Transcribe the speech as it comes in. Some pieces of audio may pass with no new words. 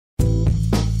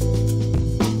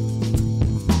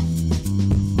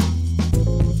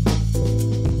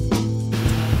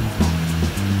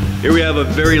Here we have a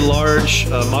very large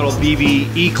model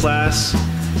BV E-Class.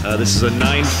 This is a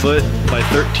 9-foot by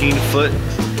 13-foot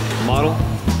model.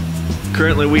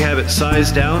 Currently we have it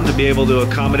sized down to be able to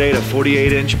accommodate a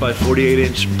 48-inch by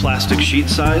 48-inch plastic sheet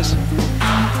size.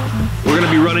 We're going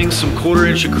to be running some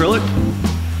 1/4-inch acrylic.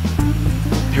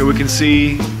 Here we can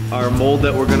see our mold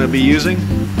that we're going to be using.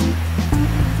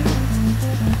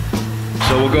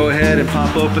 So we'll go ahead and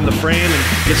pop open the frame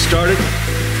and get started.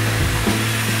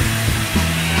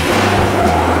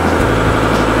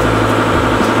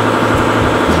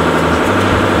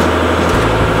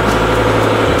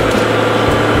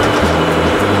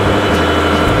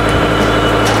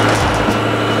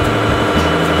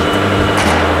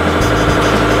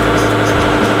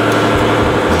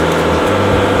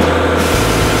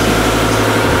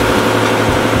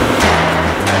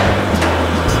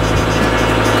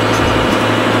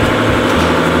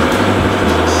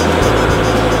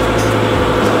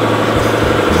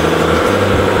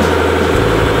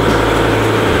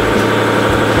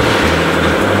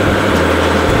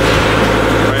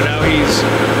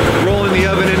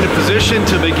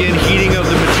 To begin heating of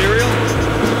the material.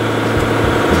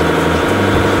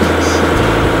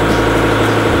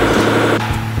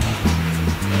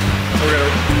 We're going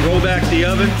to roll back the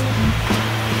oven.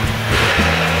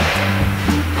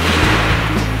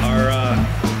 Our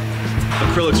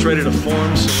acrylic's ready to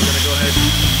form, so we're going to go ahead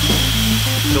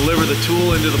and deliver the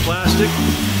tool into the plastic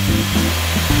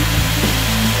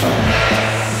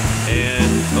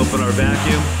and open our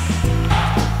vacuum.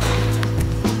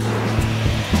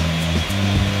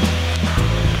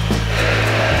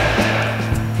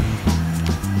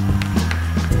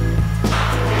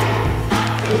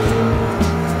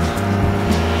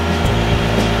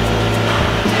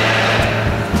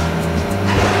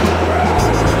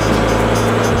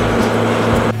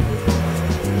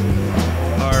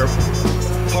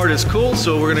 Is cool,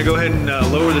 so we're going to go ahead and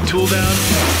lower the tool down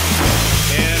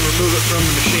and remove it from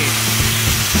the machine.